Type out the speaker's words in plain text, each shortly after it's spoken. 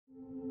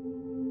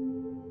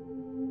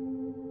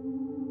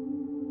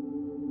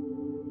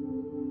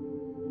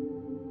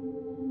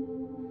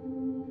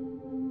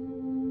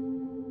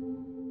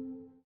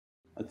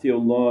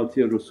Allah,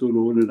 ati'u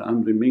Rasulu ulil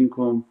amri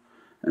minkum.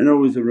 And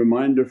always a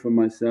reminder for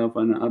myself,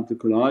 ana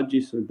abdukul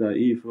ajiz wa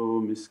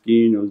da'ifu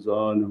miskeen wa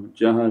zalim wa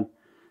jahal,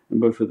 and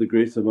but for the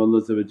grace of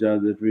Allah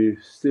that we're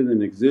still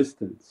in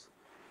existence.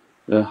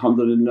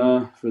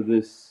 Alhamdulillah for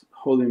this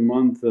holy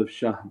month of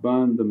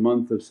Sha'ban, the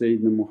month of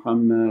Sayyidina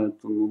Muhammad,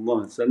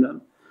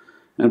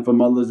 and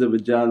from Allah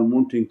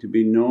wanting to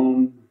be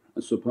known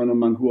as subhanahu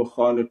man huwa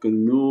khaliqul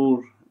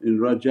nur in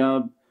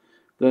Rajab,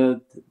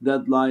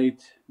 that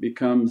light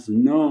becomes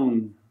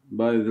known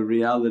by the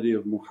reality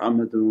of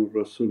Muhammadan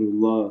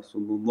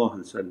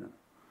Rasulullah.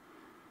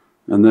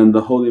 And then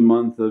the holy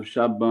month of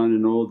Shaban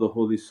and all the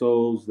holy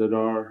souls that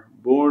are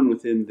born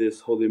within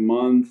this holy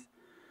month,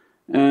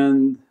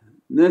 and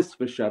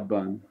Nisf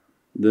Shaban,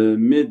 the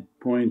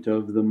midpoint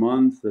of the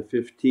month, the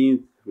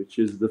 15th, which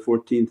is the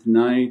 14th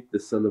night, the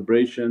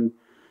celebration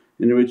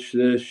in which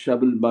the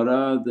Shab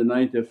al-Barat, the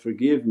night of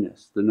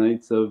forgiveness, the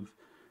nights of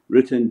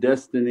written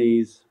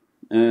destinies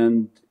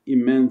and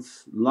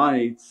immense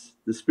lights,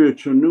 the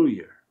spiritual new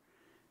year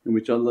in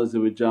which Allah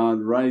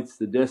writes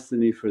the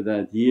destiny for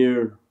that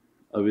year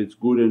of its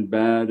good and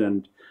bad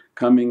and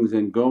comings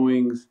and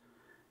goings.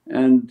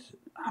 And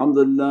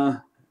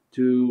alhamdulillah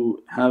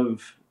to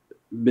have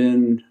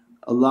been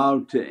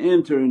allowed to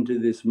enter into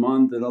this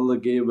month, that Allah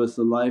gave us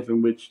a life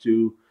in which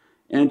to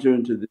enter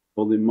into this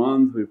holy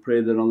month. We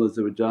pray that Allah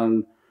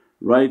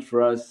write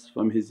for us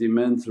from His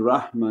immense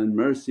rahmah and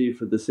mercy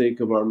for the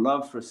sake of our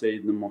love for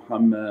Sayyidina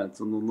Muhammad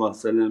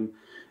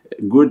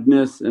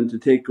goodness, and to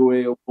take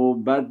away all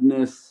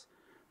badness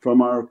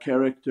from our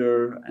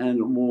character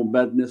and all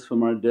badness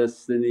from our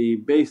destiny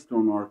based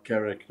on our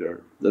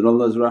character. That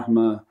Allah's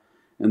rahmah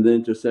and the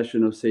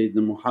intercession of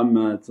Sayyidina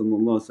Muhammad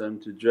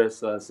to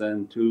dress us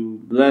and to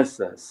bless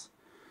us.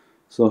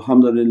 So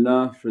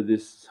alhamdulillah for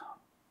this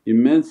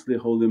immensely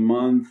holy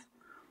month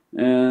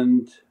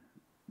and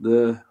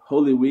the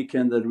holy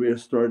weekend that we are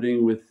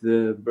starting with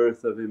the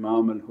birth of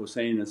Imam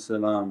al-Husayn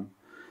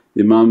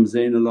Imam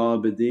Zain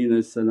al-Abidin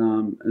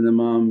and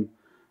Imam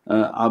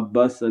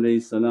Abbas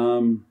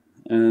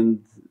and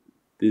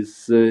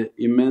these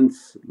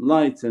immense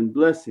lights and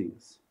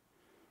blessings.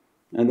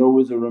 And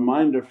always a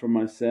reminder for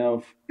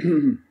myself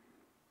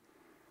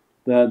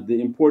that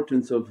the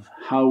importance of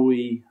how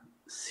we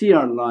see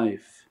our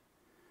life,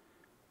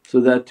 so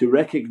that to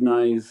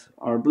recognize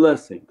our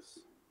blessings.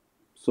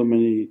 So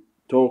many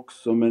talks,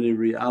 so many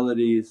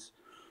realities,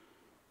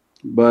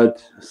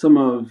 but some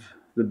of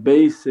the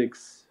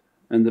basics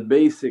and the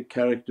basic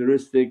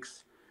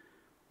characteristics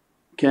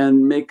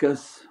can make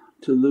us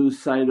to lose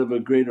sight of a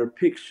greater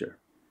picture.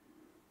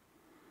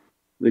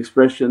 The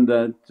expression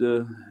that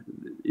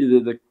either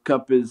the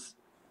cup is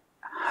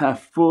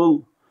half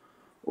full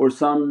or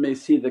some may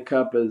see the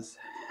cup as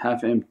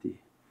half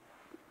empty.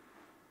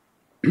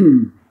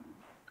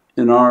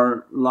 In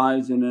our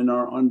lives and in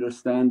our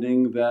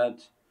understanding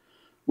that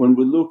when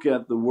we look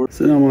at the word…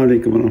 As-salamu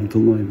alaykum wa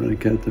rahmatullahi wa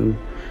barakatuh.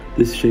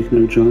 This is Shaykh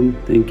Nurjan.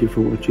 Thank you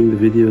for watching the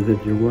video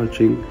that you're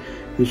watching.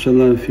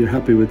 Inshallah, if you're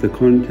happy with the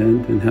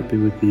content and happy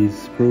with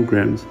these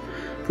programs,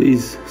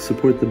 please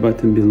support the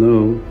button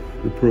below,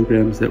 the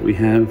programs that we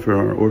have for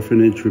our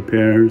orphanage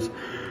repairs,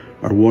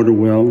 our water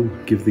well,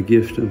 Give the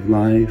Gift of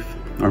Life,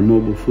 our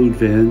mobile food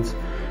vans.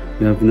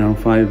 We have now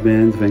 5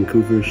 vans: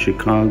 Vancouver,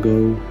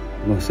 Chicago,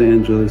 Los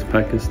Angeles,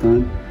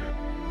 Pakistan.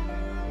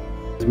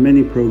 There's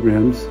many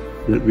programs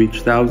that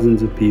reach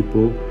thousands of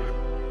people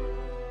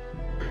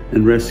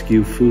and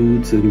rescue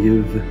foods and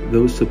give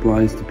those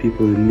supplies to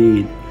people in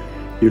need.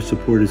 Your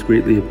support is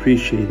greatly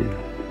appreciated.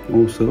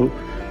 Also,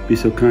 be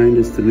so kind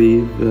as to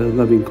leave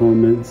loving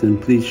comments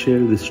and please share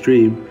the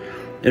stream.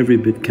 Every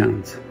bit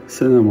counts.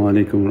 As-salamu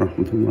alaykum wa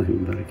rahmatullahi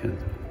wa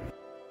barakatuh.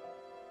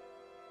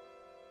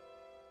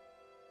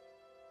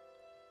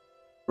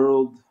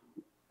 World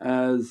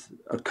as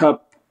a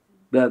cup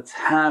that's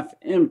half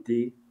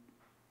empty,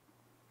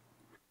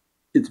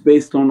 it's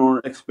based on our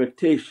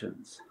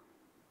expectations.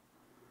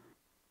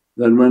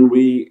 That when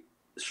we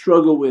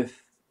struggle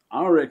with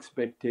our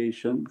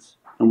expectations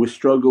and we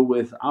struggle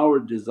with our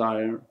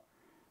desire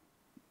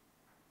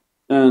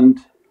and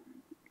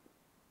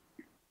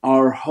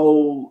our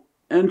whole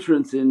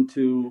entrance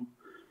into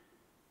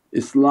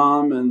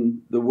Islam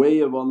and the way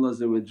of Allah,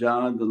 the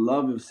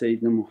love of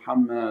Sayyidina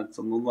Muhammad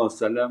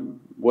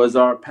was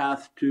our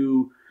path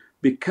to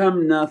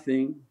become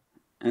nothing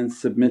and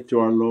submit to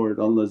our Lord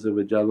Allah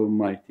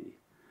Almighty,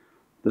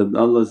 that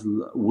Allah's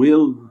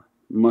will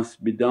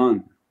must be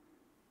done.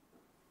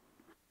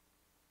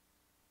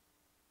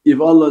 If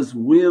Allah's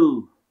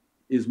will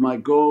is my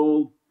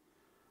goal,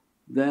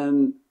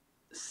 then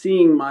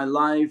seeing my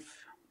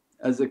life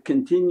as a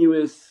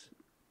continuous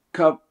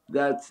cup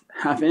that's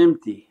half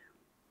empty,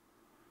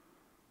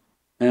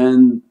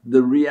 and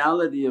the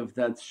reality of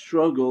that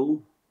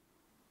struggle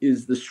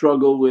is the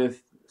struggle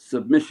with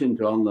submission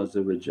to Allah.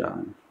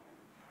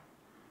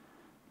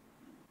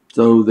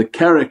 So the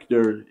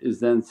character is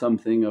then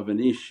something of an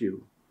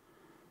issue.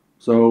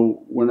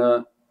 So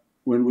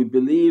when we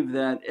believe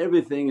that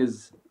everything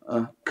is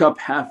a cup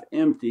half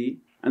empty,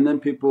 and then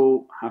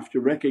people have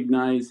to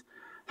recognize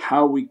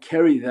how we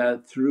carry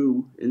that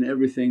through in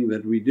everything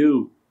that we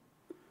do.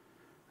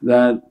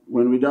 That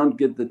when we don't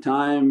get the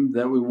time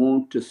that we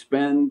want to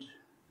spend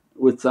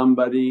with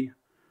somebody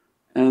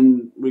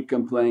and we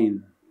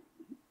complain,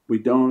 we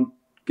don't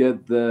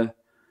get the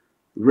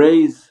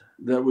raise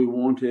that we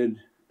wanted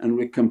and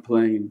we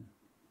complain,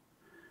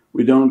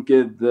 we don't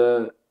get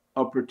the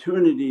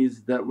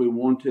opportunities that we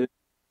wanted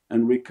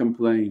and we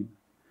complain,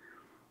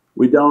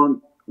 we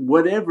don't…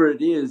 whatever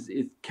it is,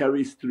 it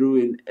carries through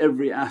in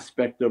every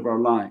aspect of our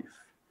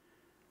life.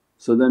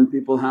 So then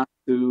people have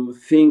to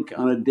think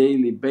on a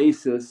daily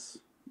basis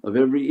of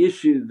every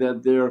issue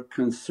that they're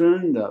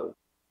concerned of.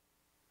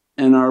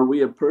 And are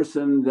we a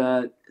person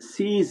that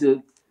sees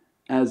it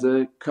as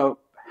a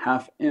cup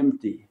half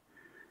empty?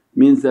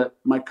 Means that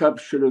my cup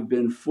should have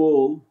been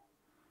full,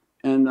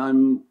 and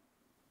I'm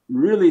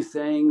really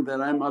saying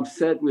that I'm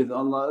upset with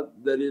Allah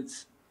that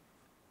it's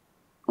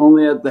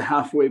only at the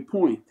halfway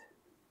point.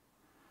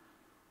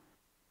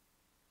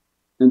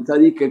 And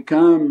tariqah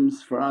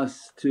comes for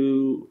us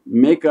to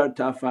make our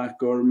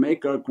tafakkur,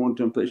 make our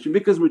contemplation,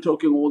 because we're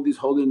talking all these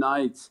holy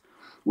nights.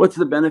 What's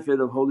the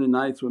benefit of holy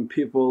nights when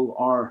people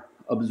are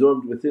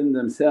absorbed within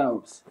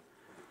themselves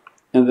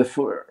and they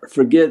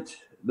forget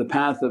the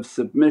path of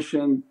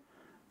submission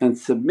and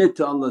submit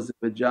to Allah,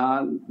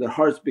 their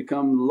hearts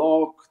become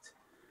locked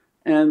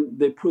and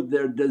they put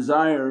their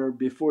desire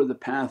before the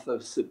path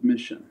of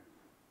submission.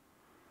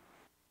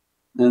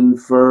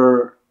 And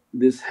for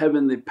this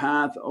heavenly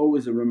path,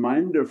 always a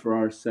reminder for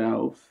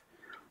ourselves,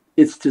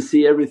 it's to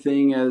see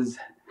everything as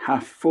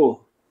half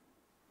full.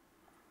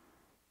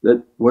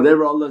 That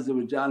whatever Allah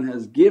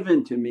has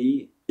given to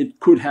me, it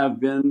could have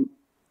been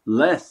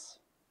less,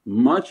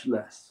 much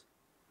less.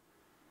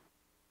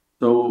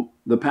 So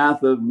the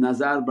path of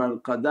nazar bar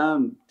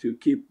qadam, to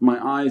keep my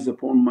eyes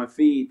upon my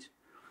feet,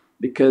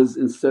 because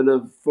instead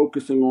of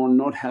focusing on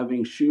not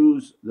having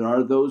shoes, there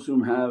are those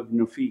whom have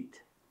no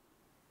feet.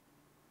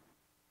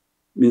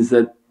 Means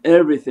that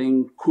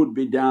everything could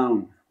be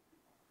down.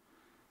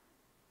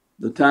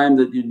 The time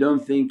that you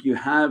don't think you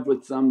have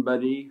with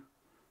somebody,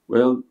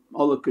 well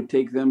Allah could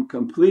take them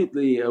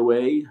completely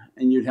away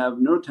and you'd have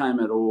no time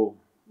at all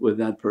with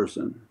that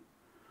person.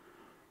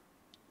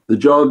 The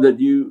job that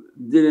you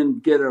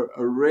didn't get a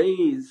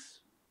raise,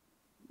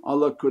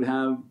 Allah could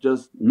have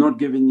just not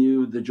given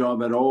you the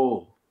job at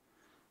all,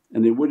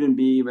 and it wouldn't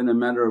be even a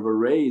matter of a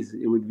raise,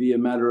 it would be a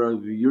matter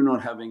of you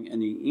not having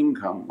any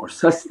income or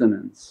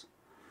sustenance.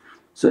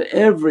 So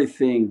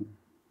everything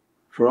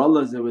for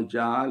Allah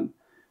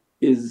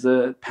is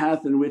a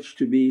path in which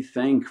to be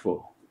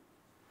thankful.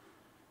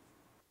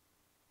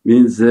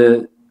 Means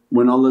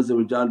when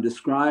Allah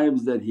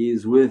describes that He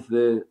is with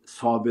the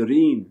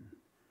sabireen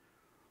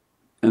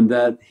and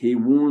that He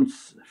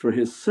wants for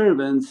His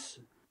servants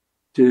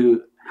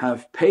to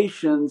have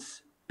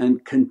patience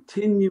and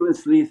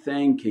continuously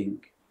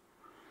thanking.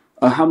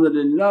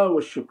 Alhamdulillah wa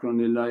shukran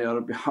lillah ya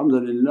Rabbi,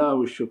 alhamdulillah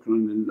wa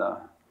shukran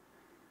lillah.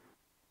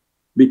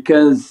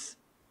 Because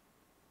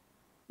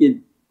it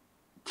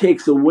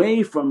takes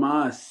away from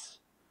us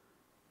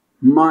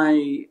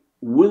my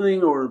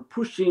willing or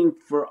pushing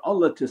for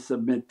Allah to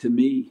submit to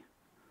me,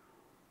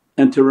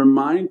 and to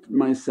remind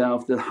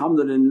myself that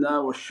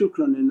alhamdulillah wa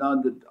shukran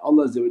lillah, that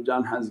Allah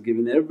has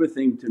given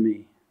everything to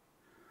me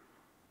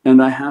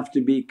and I have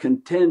to be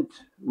content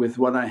with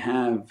what I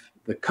have.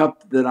 The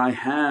cup that I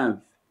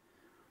have,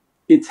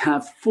 it's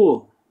half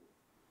full,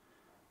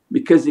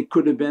 because it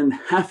could have been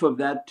half of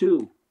that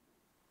too.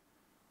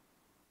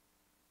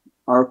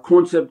 Our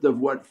concept of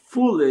what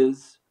full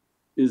is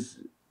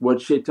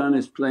what shaitan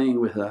is playing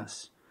with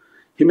us.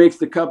 He makes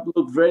the cup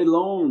look very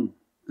long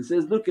and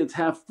says, look, it's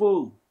half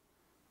full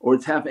or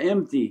it's half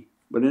empty,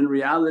 but in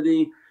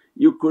reality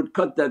you could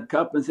cut that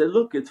cup and say,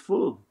 look, it's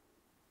full.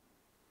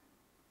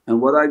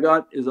 And what I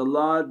got is a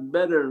lot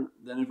better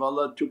than if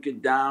Allah took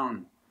it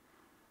down.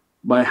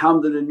 By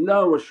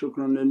alhamdulillah wa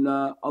shukran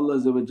lillah, Allah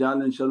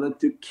inshaAllah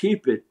to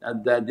keep it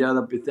at that, Ya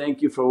Rabbi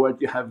thank you for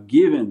what you have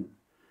given.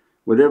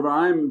 Whatever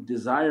I'm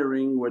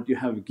desiring, what you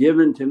have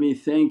given to me,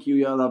 thank you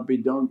Ya Rabbi,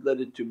 don't let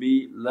it to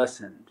be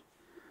lessened.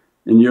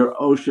 In your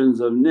oceans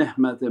of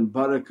ni'mat and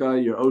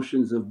barakah, your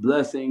oceans of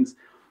blessings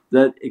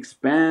that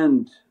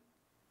expand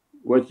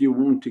what you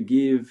want to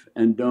give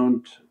and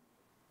don't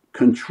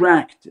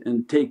contract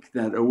and take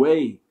that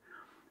away.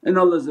 And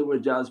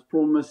Allah's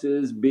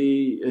promises,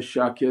 be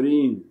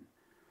shakireen,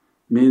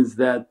 means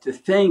that to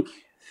thank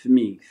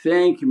me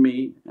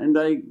and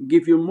I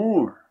give you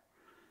more.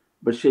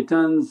 But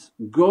shaitan's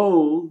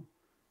goal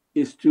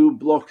is to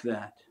block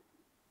that.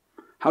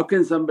 How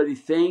can somebody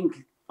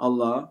thank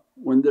Allah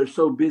when they're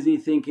so busy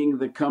thinking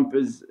the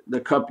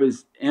cup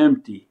is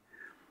empty?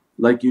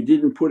 Like you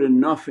didn't put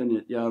enough in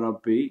it, Ya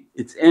Rabbi,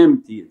 it's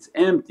empty, it's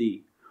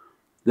empty.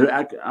 They're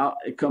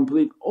a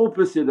complete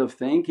opposite of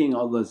thanking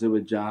Allah,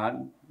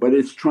 but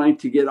it's trying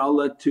to get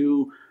Allah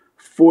to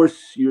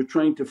force… you're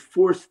trying to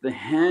force the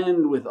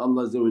hand with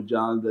Allah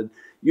that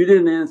you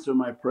didn't answer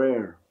my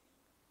prayer,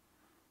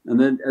 and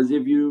then as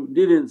if you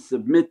didn't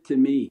submit to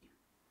me.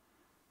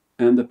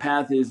 And the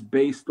path is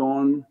based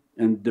on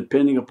And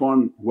depending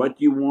upon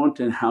what you want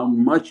and how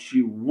much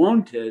you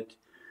want it,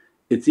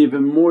 it's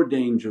even more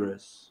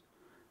dangerous.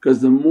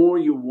 Because the more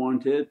you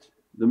want it,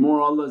 the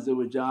more Allah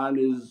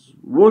is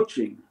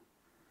watching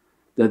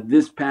that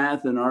this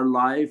path in our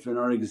life and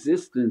our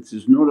existence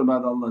is not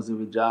about Allah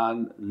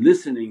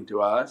listening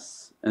to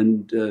us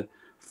and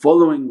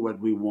following what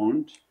we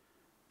want,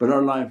 but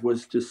our life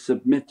was to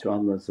submit to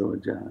Allah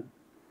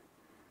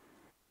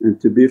and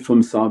to be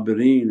from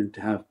sabireen and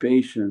to have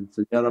patience.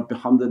 And, Ya Rabbi,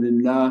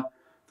 alhamdulillah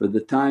for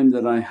the time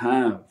that I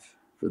have,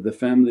 for the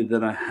family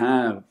that I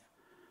have,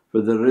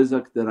 for the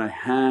rizq that I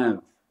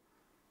have.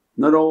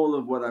 Not all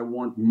of what I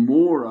want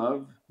more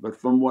of, but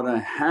from what I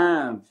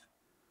have,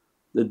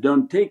 that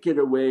don't take it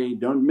away,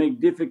 don't make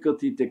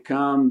difficulty to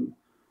come,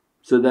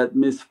 so that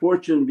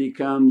misfortune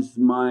becomes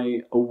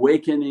my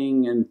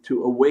awakening. And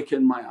to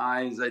awaken my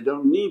eyes, I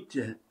don't need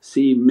to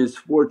see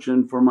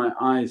misfortune for my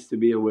eyes to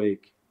be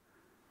awake.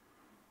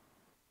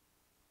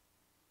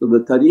 So the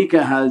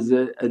tariqah has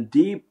a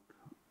deep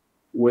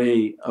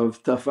way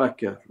of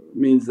tafakkur,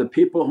 means the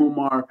people whom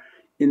are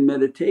in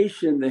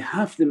meditation they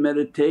have to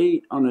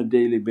meditate on a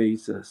daily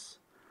basis,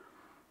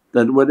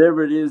 that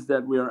whatever it is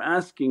that we are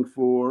asking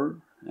for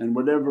and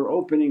whatever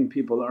opening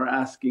people are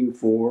asking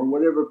for,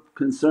 whatever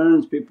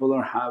concerns people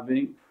are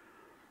having,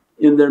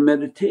 in their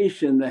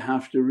meditation they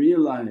have to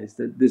realize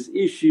that this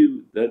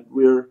issue that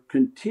we're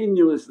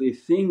continuously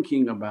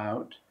thinking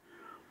about,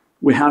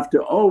 we have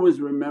to always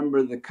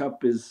remember the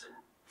cup is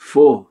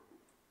full,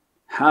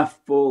 half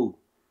full.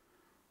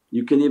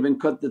 You can even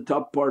cut the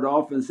top part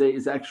off and say,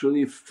 it's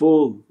actually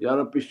full, Ya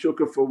Rabbi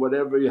shukr for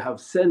whatever you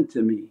have sent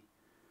to me.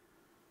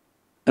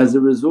 As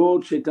a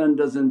result, shaitan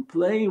doesn't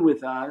play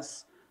with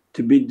us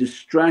to be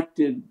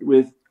distracted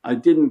with, I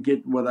didn't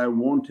get what I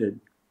wanted,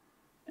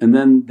 and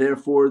then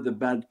therefore the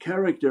bad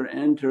character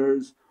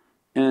enters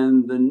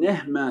and the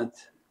ni'mat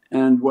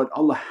and what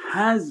Allah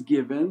has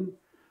given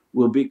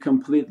will be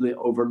completely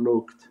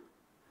overlooked.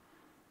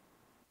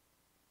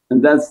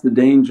 And that's the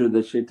danger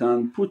that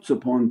shaitan puts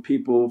upon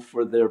people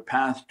for their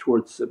path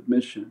towards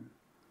submission.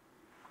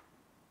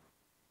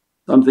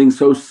 Something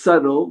so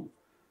subtle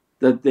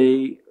that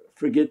they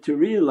forget to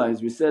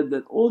realize. We said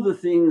that all the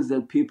things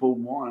that people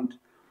want,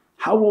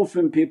 how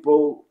often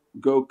people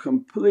go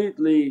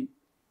completely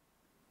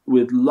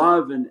with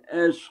love and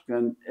ishq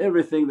and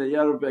everything that,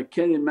 Ya Rabbi I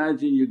can't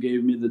imagine you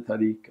gave me the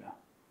tariqah.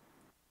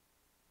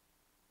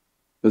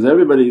 Because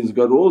everybody's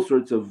got all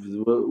sorts of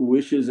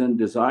wishes and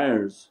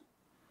desires.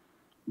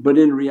 But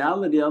in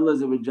reality Allah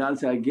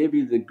said, I gave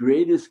you the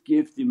greatest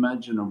gift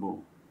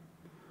imaginable.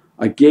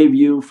 I gave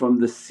you from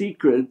the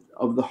secret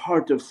of the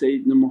heart of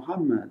Sayyidina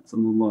Muhammad.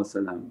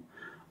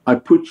 I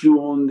put you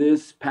on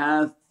this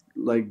path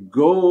like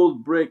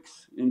gold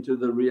bricks into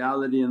the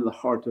reality and the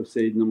heart of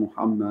Sayyidina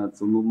Muhammad.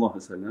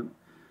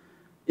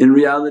 In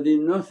reality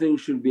nothing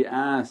should be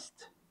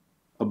asked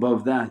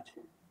above that.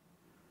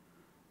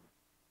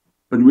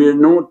 But we are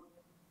not,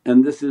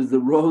 and this is the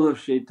role of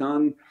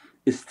shaitan,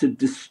 is to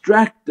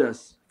distract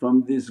us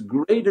from this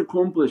great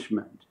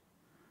accomplishment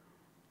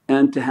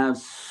and to have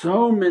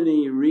so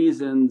many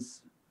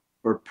reasons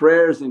for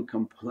prayers and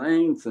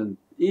complaints and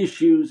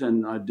issues,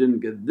 and I didn't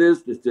get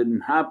this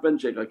didn't happen,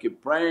 Shaykh I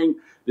keep praying,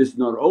 this is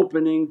not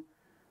opening.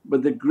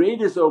 But the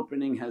greatest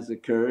opening has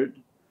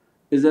occurred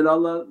is that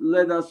Allah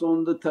led us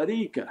on the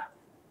tariqah,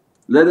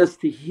 led us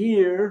to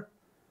hear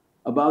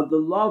about the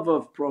love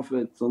of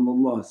Prophet,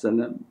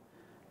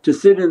 to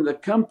sit in the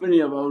company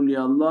of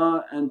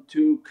awliyaullah and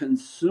to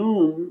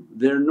consume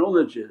their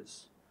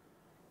knowledges.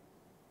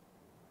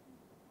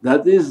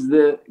 That is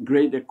the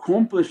great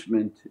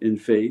accomplishment in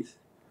faith,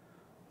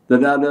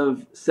 that out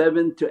of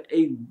 7 to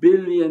 8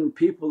 billion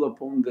people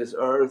upon this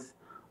earth,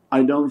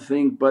 I don't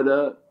think but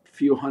a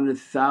few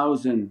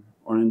 100,000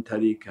 are in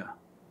tariqah.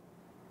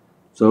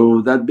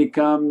 So that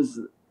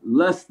becomes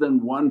less than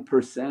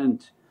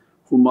 1%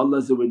 whom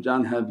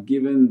Allah have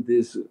given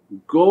this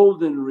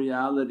golden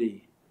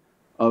reality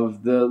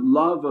of the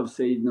love of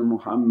Sayyidina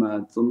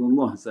Muhammad.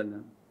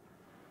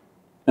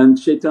 And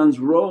shaitan's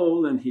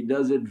role, and he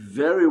does it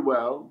very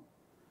well,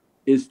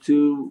 is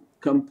to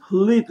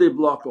completely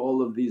block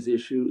all of these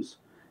issues.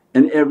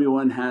 And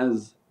everyone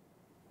has,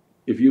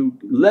 if you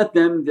let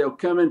them, they'll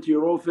come into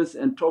your office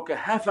and talk a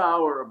half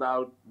hour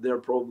about their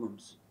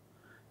problems.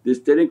 This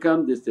didn't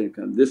come, this didn't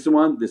come, this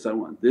one, this I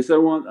want, this I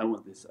want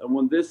this, I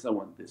want this, I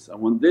want this, I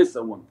want this, I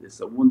want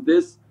this, I want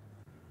this.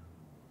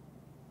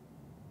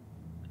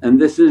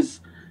 And this is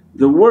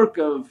the work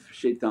of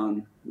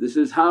shaitan, this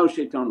is how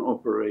shaitan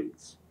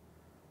operates.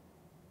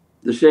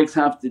 The shaykhs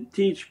have to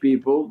teach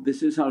people,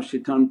 this is how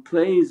shaitan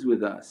plays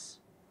with us,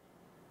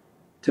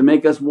 to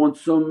make us want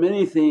so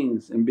many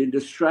things and be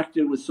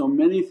distracted with so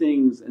many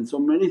things, and so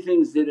many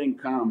things didn't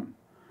come.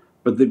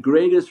 But the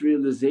greatest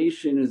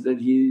realization is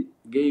that he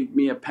gave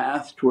me a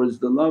path towards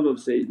the love of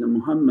Sayyidina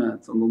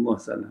Muhammad.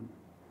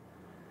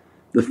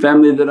 The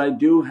family that I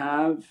do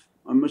have,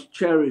 I must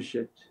cherish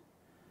it.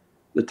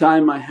 The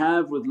time I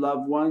have with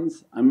loved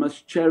ones, I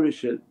must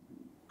cherish it,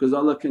 because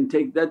Allah can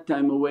take that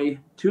time away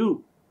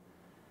too.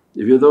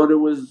 If you thought it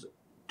was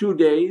 2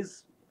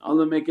 days,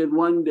 Allah make it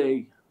one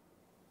day,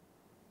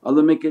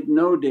 Allah make it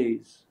no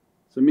days.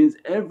 So it means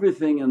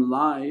everything in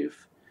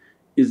life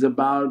is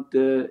about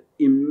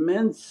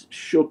immense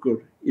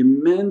shukr,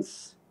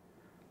 immense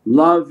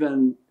love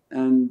and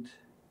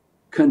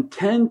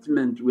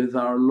contentment with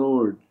our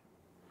Lord.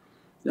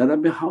 Ya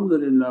Rabbi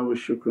hamdulillah wa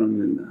shukran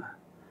lillah.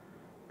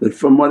 That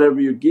from whatever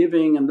you're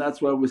giving, and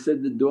that's why we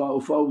said the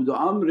du'a ufawdu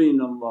amri in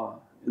Allah,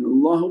 in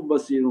Allahu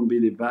basirun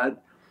bil ibad.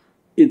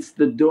 It's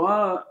the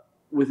du'a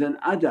with an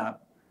adab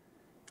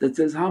that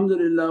says,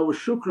 hamdulillah wa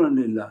shukran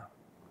lillah.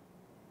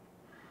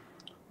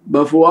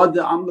 But fawad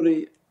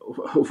amri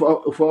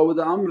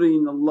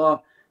in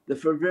Allah, that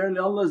for verily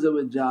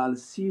Allah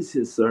sees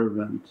His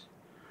servant.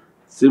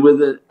 See with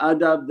the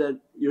adab that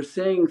you're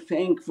saying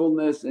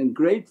thankfulness and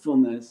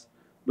gratefulness,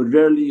 but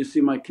verily you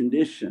see my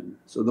condition.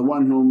 So the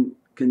one whom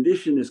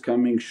condition is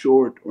coming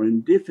short or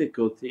in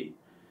difficulty,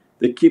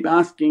 they keep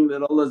asking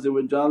that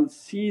Allah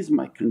sees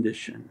my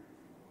condition.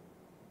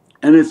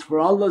 And it's for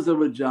Allah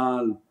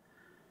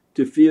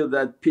to feel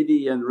that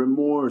pity and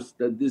remorse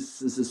that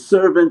this is a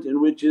servant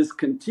in which is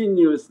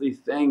continuously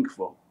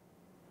thankful.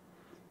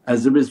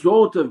 As a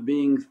result of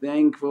being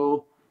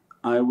thankful,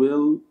 I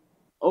will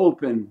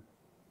open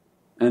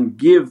and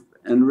give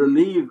and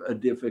relieve a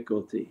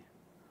difficulty.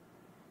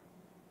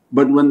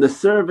 But when the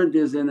servant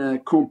is in a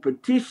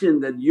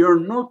competition that you're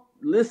not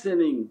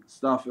listening,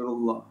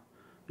 astaghfirullah,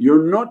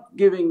 you're not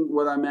giving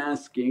what I'm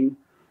asking,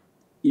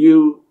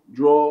 you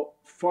draw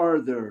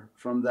farther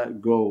from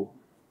that goal.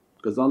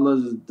 Because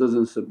Allah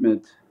doesn't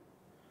submit,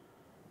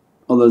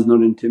 Allah is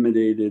not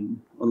intimidated,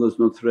 Allah is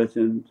not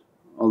threatened,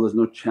 Allah is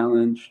not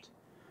challenged.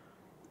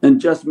 And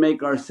just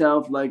make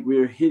ourselves like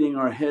we're hitting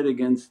our head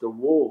against a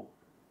wall.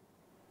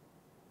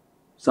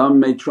 Some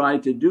may try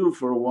to do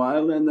for a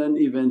while and then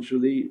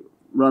eventually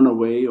run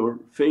away or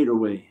fade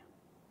away.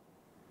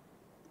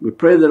 We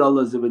pray that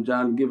Allah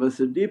give us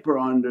a deeper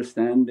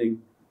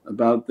understanding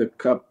about the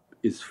cup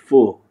is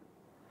full,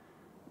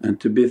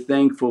 and to be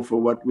thankful for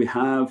what we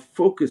have,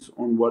 focus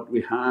on what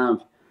we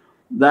have,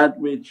 that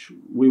which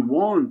we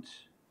want,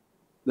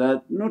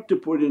 that not to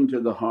put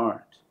into the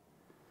heart.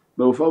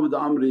 But وَفَوْضَ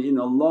amri in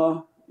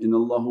Allah, in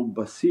Allahu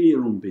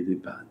basirun bil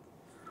ibad.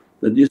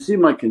 That you see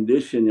my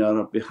condition ya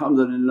Rabbi,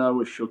 hamdulillah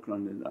wa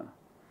shukran lillah.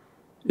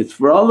 It's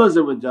for Allah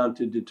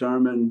to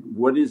determine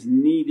what is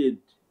needed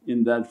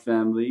in that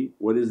family,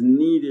 what is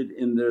needed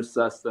in their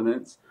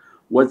sustenance,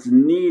 what's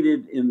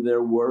needed in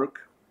their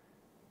work.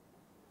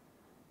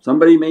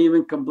 Somebody may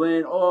even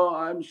complain, oh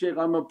I'm Shaykh,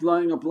 I'm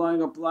applying, I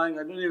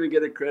don't even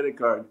get a credit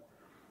card.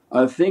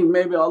 I think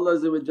maybe Allah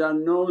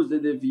knows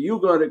that if you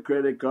got a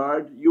credit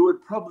card you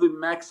would probably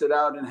max it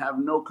out and have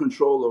no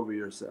control over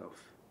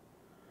yourself.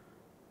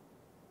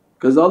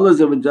 Because Allah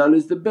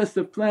is the best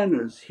of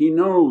planners, He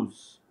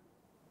knows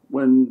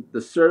when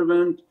the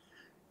servant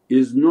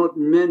is not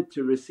meant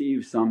to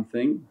receive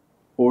something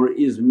or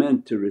is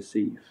meant to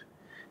receive.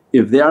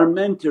 If they are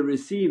meant to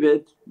receive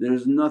it,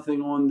 there's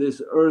nothing on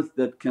this earth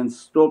that can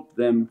stop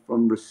them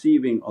from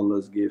receiving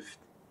Allah's gift.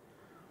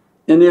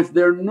 And if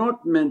they're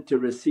not meant to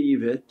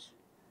receive it,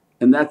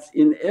 and that's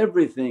in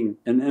everything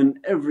and in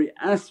every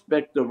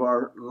aspect of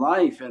our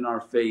life and our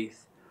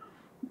faith.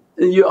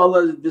 And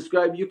Allah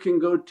described, you can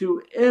go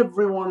to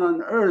everyone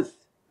on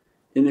earth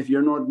and if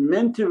you're not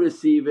meant to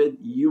receive it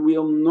you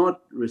will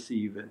not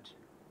receive it.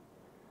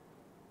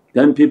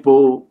 Then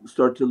people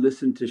start to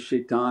listen to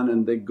shaitan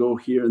and they go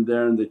here and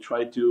there and they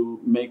try to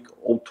make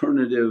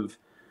alternative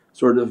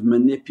sort of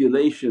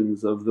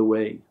manipulations of the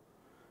way.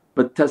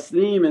 But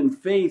taslim and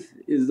faith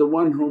is the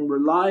one whom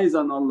relies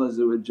on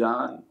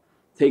Allah,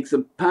 takes a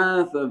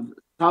path of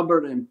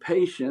sabr and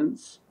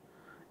patience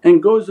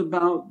and goes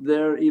about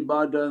their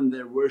ibadah and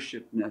their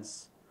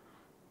worshipness.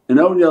 And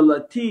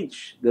awliyaullah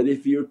teach that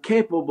if you're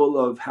capable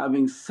of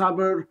having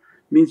sabr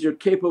means you're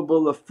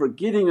capable of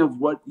forgetting of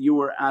what you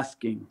were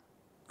asking.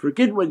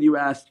 Forget what you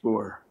asked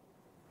for,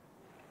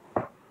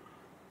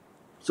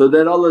 so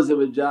that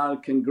Allah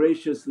can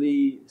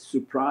graciously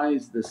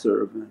surprise the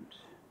servant.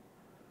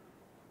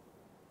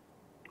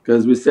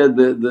 Because we said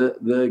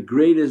the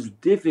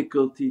greatest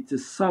difficulty to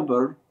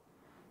sabr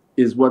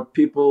is what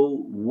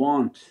people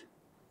want,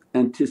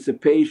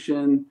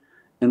 anticipation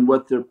and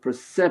what their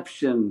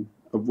perception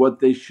of what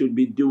they should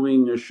be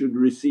doing or should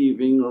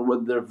receiving or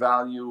what their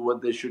value,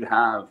 what they should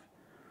have.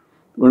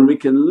 When we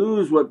can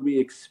lose what we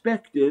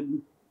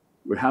expected,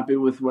 we're happy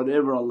with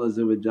whatever Allah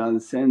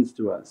sends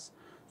to us.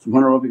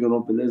 Subhana rabbika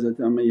rabbil izzati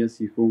amma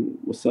yasifoon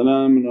wa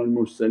salaamun al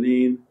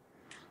mursaleen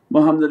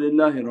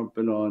walhamdulillahi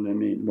rabbil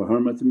alameen wa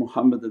hurmati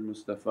Muhammadan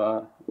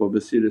Mustafa wa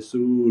basira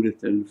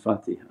Surat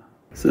al-Fatiha.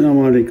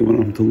 As-salamu alaykum wa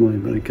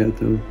rahmatullahi wa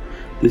barakatuh.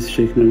 This is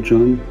Shaykh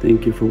Nurjan.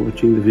 Thank you for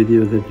watching the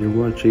video that you're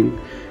watching.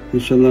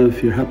 Inshallah,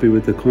 if you're happy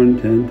with the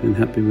content and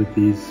happy with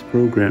these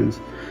programs,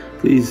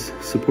 please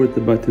support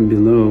the button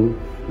below,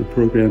 the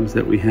programs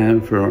that we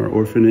have for our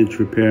orphanage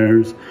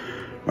repairs,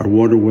 our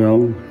water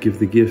well, Give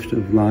the Gift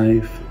of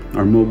Life,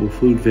 our mobile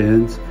food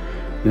vans.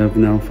 We have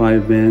now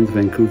 5 vans: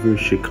 Vancouver,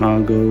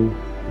 Chicago,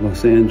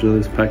 Los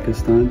Angeles,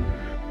 Pakistan.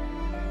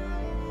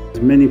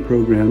 There's many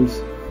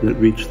programs that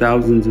reach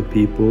thousands of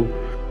people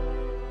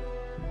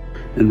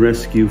and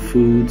rescue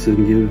foods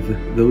and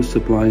give those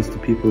supplies to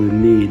people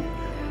in need.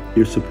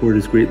 Your support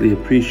is greatly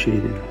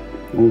appreciated.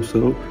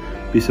 Also,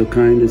 be so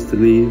kind as to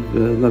leave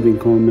loving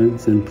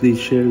comments and please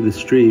share the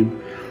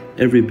stream.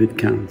 Every bit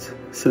counts.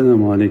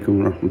 As-salamu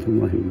alaykum wa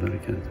rahmatullahi wa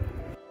barakatuh.